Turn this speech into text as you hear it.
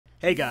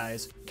Hey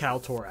guys,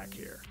 KallTorak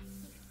here.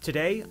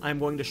 Today, I'm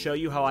going to show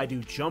you how I do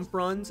jump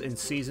runs in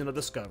Season of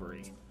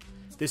Discovery.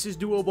 This is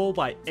doable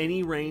by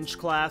any ranged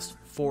class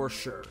for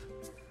sure.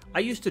 I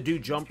used to do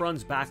jump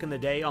runs back in the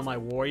day on my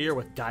warrior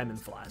with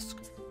Diamond Flask,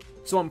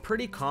 so I'm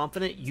pretty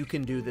confident you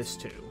can do this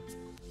too.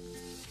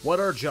 What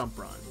are jump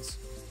runs?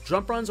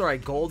 Jump runs are a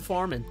gold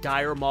farm in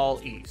Dire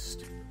Maul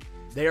East.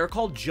 They are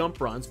called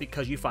jump runs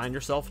because you find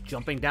yourself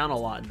jumping down a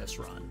lot in this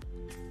run.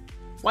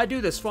 Why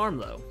do this farm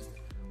though?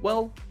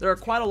 Well, there are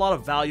quite a lot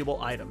of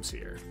valuable items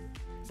here.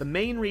 The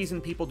main reason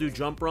people do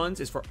jump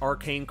runs is for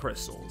arcane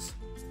crystals.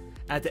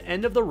 At the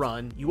end of the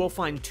run, you will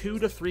find 2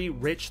 to 3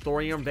 rich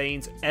thorium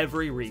veins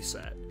every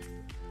reset.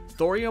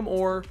 Thorium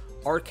ore,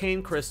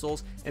 arcane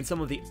crystals, and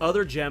some of the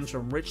other gems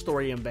from rich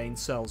thorium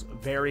veins sells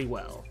very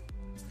well.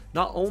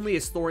 Not only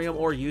is thorium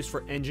ore used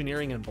for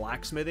engineering and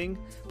blacksmithing,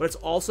 but it's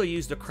also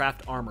used to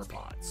craft armor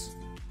pots.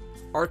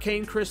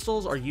 Arcane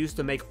crystals are used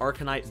to make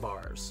arcanite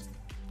bars.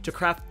 To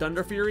craft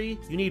Thunder Fury,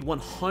 you need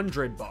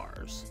 100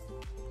 bars.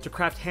 To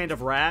craft Hand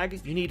of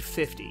Rag, you need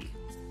 50.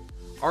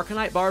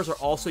 Arcanite bars are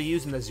also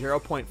used in the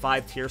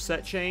 0.5 tier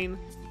set chain,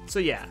 so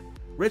yeah,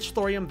 rich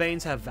thorium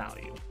veins have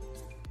value.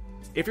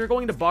 If you're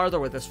going to barter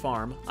with this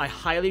farm, I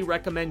highly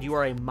recommend you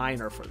are a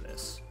miner for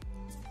this.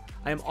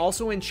 I am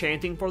also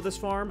enchanting for this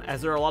farm, as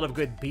there are a lot of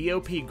good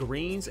BOP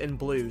greens and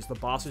blues the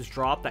bosses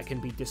drop that can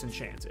be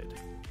disenchanted.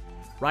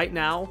 Right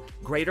now,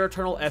 Greater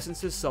Eternal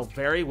Essences sell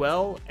very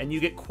well, and you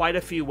get quite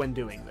a few when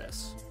doing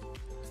this.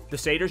 The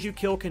satyrs you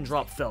kill can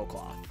drop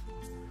Fellcloth.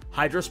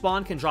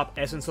 Hydrospawn can drop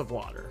Essence of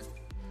Water.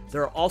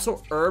 There are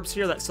also herbs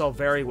here that sell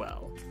very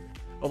well.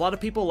 A lot of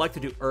people like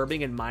to do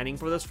herbing and mining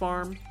for this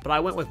farm, but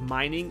I went with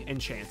mining and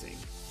chanting.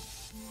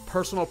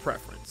 Personal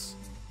preference.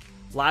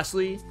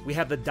 Lastly, we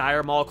have the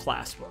Dire Maul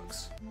class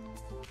books.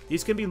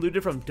 These can be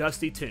looted from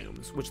Dusty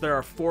Tombs, which there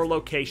are 4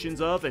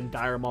 locations of in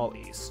Dire Maul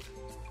East.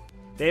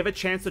 They have a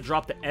chance to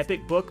drop the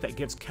epic book that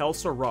gives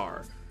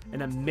KallTorak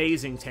an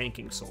amazing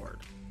tanking sword.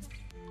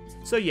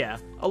 So yeah,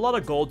 a lot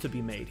of gold to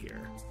be made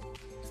here.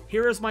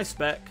 Here is my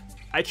spec.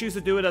 I choose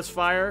to do it as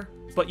fire,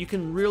 but you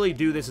can really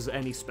do this as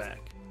any spec.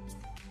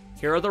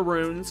 Here are the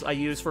runes I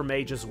use for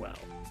mage as well.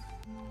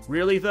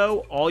 Really though,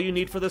 all you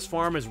need for this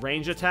farm is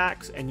range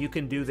attacks, and you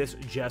can do this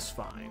just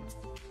fine.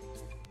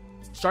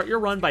 Start your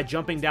run by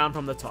jumping down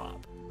from the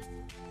top.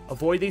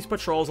 Avoid these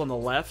patrols on the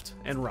left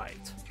and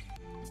right.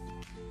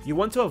 You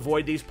want to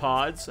avoid these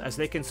pods, as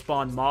they can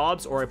spawn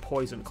mobs or a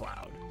poison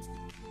cloud.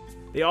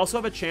 They also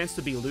have a chance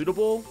to be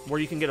lootable,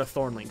 where you can get a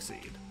thornling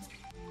seed.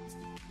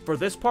 For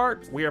this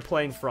part, we are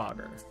playing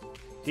Frogger.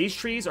 These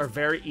trees are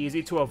very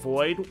easy to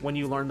avoid when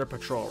you learn their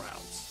patrol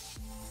routes.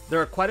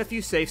 There are quite a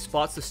few safe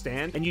spots to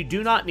stand, and you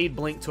do not need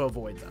blink to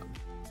avoid them.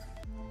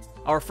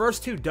 Our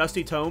first 2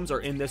 Dusty Tomes are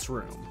in this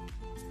room.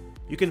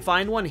 You can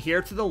find one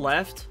here to the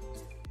left,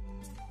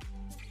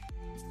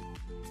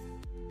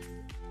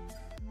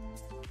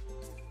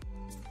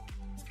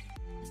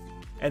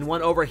 and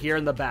one over here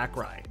in the back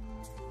right.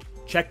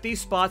 Check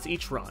these spots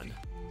each run.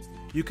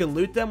 You can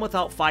loot them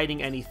without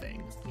fighting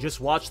anything, just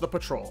watch the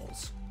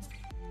patrols.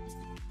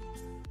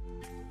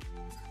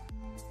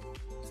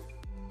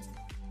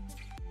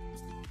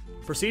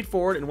 Proceed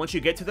forward, and once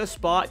you get to this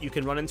spot, you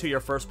can run into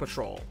your first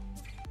patrol.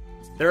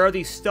 There are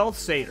these stealth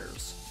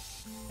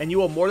satyrs, and you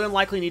will more than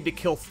likely need to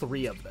kill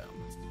 3 of them.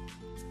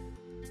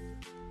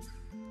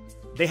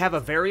 They have a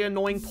very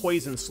annoying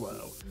poison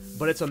slow,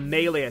 but it's a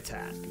melee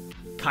attack.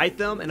 Kite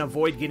them and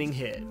avoid getting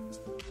hit.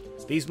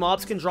 These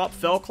mobs can drop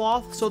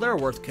Fellcloth, so they're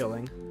worth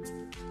killing.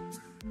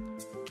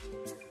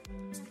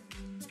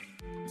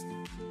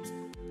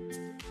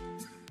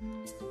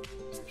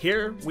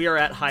 Here, we are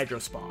at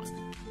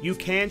Hydrospawn. You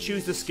can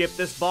choose to skip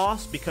this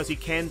boss because he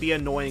can be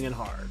annoying and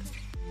hard.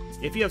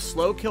 If you have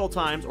slow kill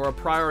times or are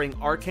prioring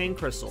arcane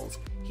crystals,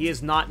 he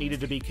is not needed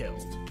to be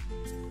killed.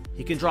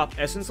 He can drop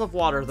Essence of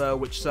Water though,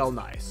 which sell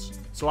nice,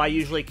 so I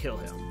usually kill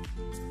him.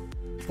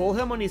 Pull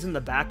him when he's in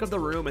the back of the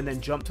room and then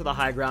jump to the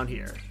high ground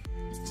here.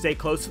 Stay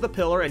close to the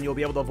pillar and you'll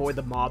be able to avoid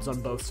the mobs on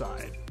both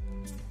sides.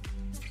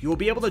 You will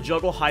be able to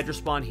juggle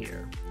Hydrospawn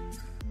here.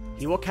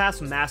 He will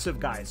cast Massive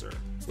Geyser,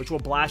 which will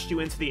blast you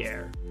into the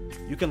air.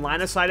 You can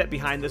line of sight it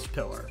behind this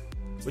pillar,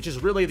 which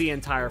is really the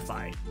entire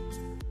fight.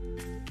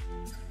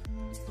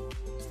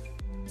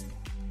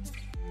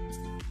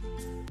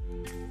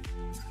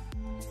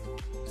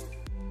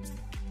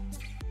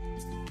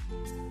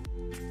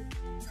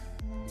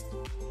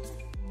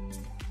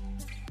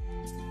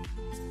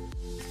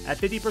 At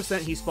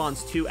 50% he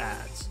spawns 2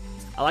 adds.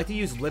 I like to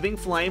use Living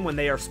Flame when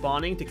they are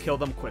spawning to kill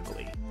them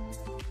quickly.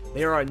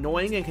 They are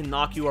annoying and can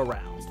knock you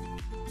around.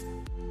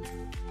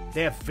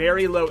 They have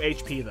very low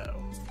HP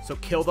though, so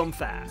kill them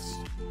fast.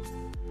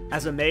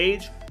 As a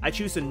mage, I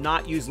choose to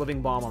not use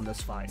Living Bomb on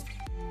this fight.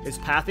 His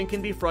pathing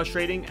can be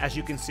frustrating, as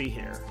you can see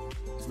here.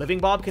 Living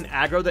Bomb can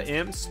aggro the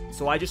Imps,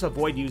 so I just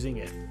avoid using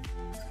it.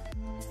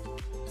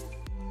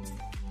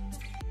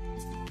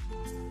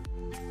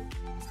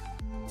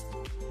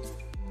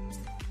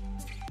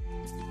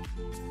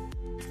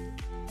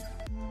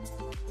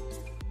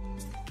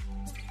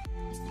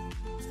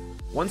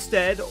 Once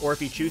dead, or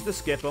if you choose to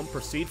skip him,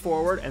 proceed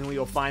forward and we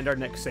will find our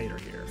next satyr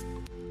here.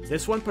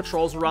 This one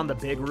patrols around the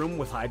big room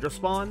with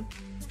Hydrospawn.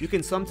 You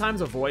can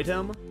sometimes avoid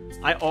him.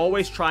 I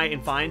always try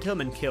and find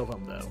him and kill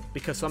him though,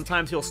 because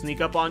sometimes he'll sneak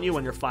up on you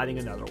when you're fighting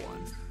another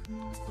one.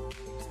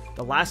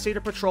 The last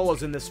satyr patrol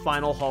is in this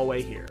final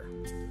hallway here.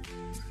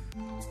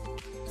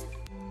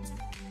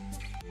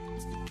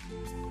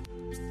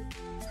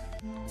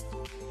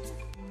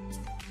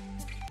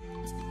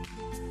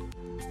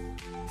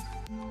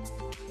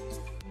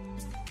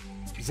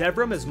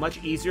 Zevrim is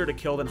much easier to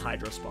kill than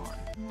Hydrospawn,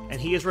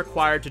 and he is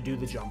required to do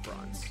the jump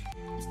runs.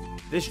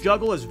 This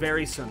juggle is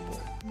very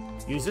simple.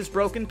 Use this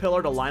broken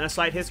pillar to line of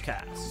sight his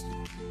cast.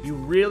 You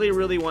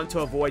really want to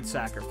avoid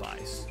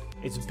sacrifice.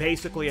 It's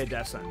basically a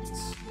death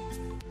sentence.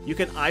 You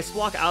can ice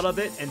block out of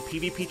it and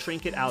PvP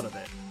trinket out of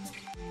it.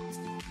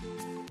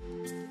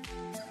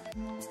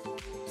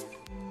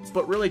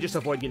 But really just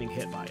avoid getting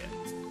hit by it.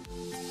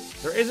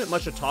 There isn't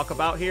much to talk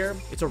about here.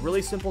 It's a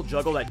really simple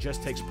juggle that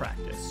just takes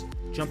practice.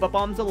 Jump up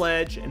on the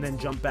ledge and then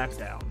jump back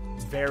down.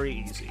 Very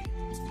easy.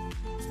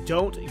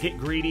 Don't get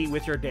greedy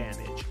with your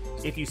damage.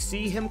 If you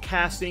see him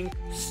casting,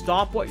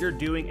 stop what you're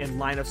doing and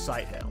line of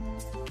sight him.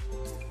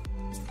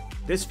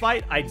 This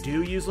fight I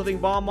do use Living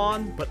Bomb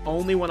on, but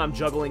only when I'm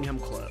juggling him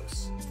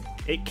close.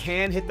 It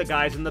can hit the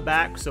guys in the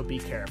back, so be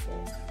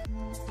careful.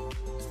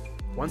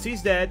 Once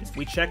he's dead,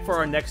 we check for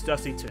our next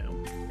Dusty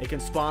Tomb. It can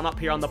spawn up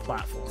here on the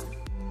platform.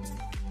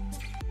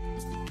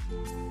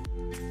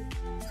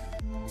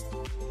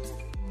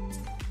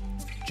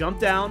 Jump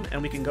down,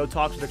 and we can go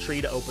talk to the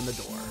tree to open the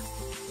door.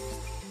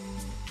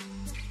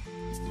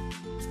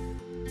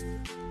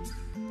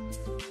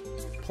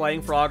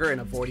 Playing Frogger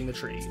and avoiding the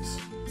trees.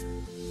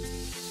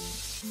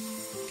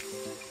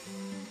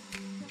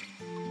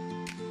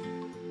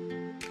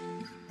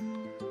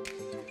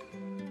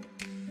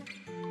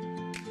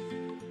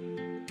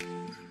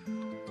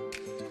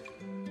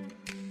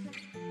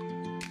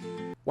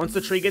 Once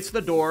the tree gets to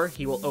the door,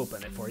 he will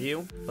open it for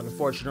you, but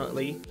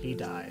unfortunately, he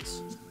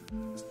dies.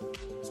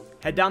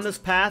 Head down this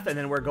path, and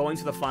then we're going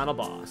to the final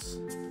boss.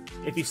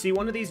 If you see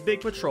one of these big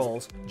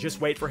patrols,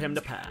 just wait for him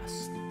to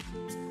pass.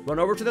 Run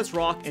over to this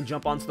rock and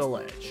jump onto the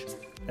ledge,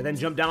 and then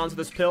jump down onto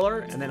this pillar,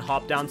 and then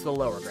hop down to the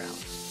lower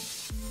ground.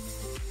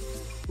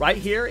 Right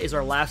here is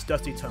our last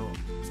Dusty Tome.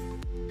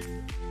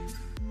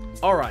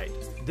 Alright,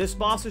 this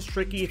boss is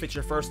tricky if it's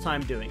your first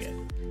time doing it.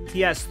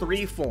 He has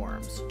 3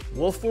 forms.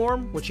 Wolf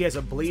form, which he has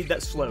a bleed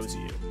that slows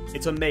you.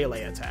 It's a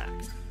melee attack.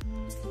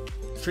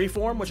 Tree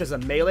form, which has a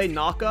melee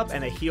knockup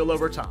and a heal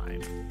over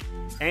time.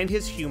 And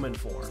his human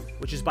form,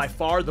 which is by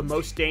far the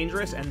most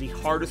dangerous and the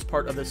hardest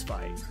part of this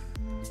fight.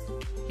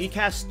 He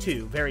casts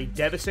 2 very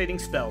devastating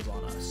spells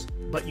on us,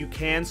 but you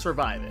can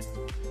survive it.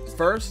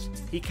 First,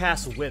 he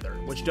casts Wither,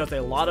 which does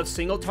a lot of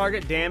single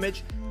target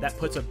damage that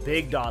puts a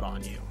big dot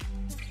on you.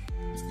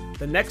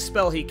 The next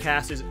spell he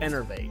casts is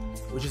Enervate,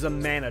 which is a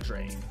mana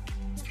drain.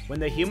 When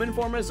the human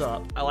form is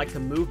up, I like to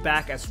move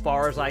back as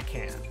far as I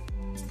can,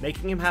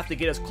 making him have to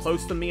get as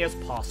close to me as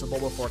possible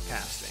before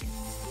casting.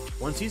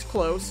 Once he's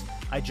close,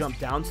 I jump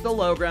down to the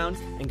low ground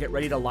and get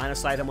ready to line of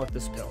sight him with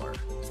this pillar.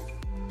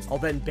 I'll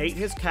then bait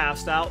his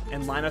cast out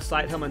and line of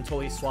sight him until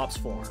he swaps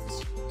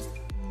forms.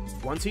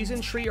 Once he's in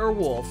tree or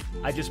wolf,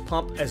 I just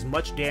pump as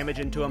much damage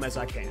into him as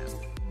I can.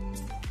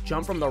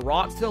 Jump from the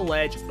rock to the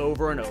ledge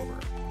over and over.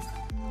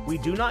 We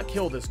do not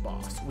kill this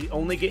boss, we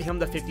only get him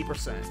to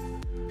 50%.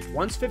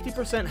 Once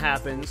 50%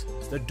 happens,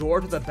 the door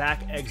to the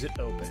back exit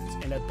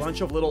opens, and a bunch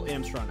of little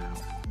imps run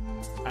out.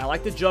 I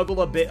like to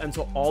juggle a bit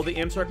until all the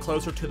imps are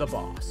closer to the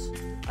boss.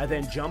 I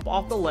then jump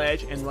off the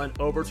ledge and run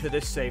over to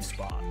this safe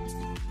spot.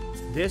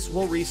 This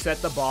will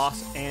reset the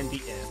boss and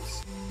the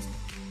imps.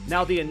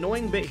 Now the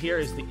annoying bit here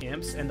is the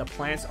imps and the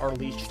plants are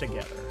leashed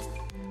together.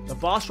 The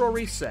boss will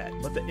reset,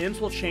 but the imps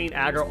will chain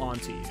aggro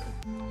onto you.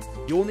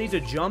 You will need to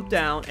jump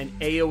down and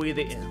AoE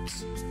the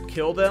imps.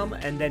 Kill them,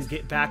 and then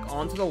get back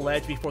onto the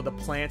ledge before the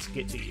plants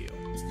get to you.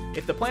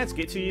 If the plants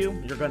get to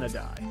you, you're gonna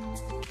die.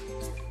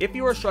 If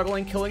you are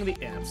struggling killing the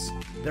imps,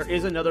 there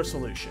is another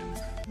solution.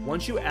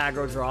 Once you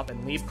aggro drop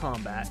and leave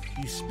combat,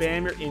 you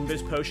spam your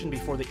invis potion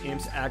before the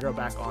imps aggro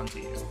back onto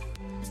you.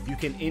 You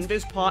can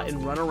invis pot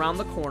and run around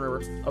the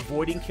corner,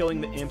 avoiding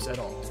killing the imps at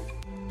all.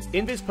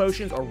 Invis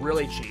potions are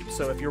really cheap,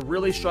 so if you're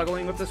really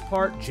struggling with this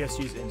part, just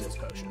use invis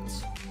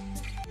potions.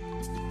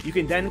 You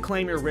can then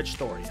claim your rich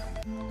thorium.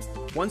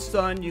 Once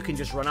done, you can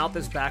just run out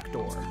this back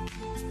door.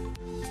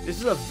 This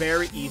is a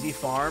very easy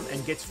farm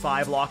and gets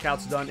 5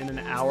 lockouts done in an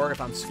hour if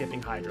I'm skipping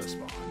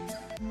Hydrospawn.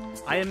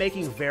 I am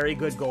making very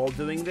good gold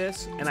doing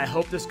this, and I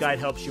hope this guide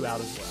helps you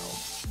out as well.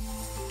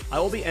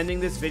 I will be ending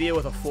this video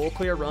with a full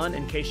clear run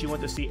in case you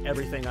want to see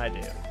everything I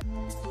do.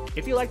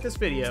 If you like this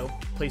video,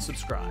 please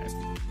subscribe.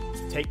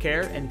 Take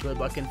care and good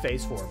luck in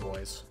Phase 4,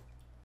 boys.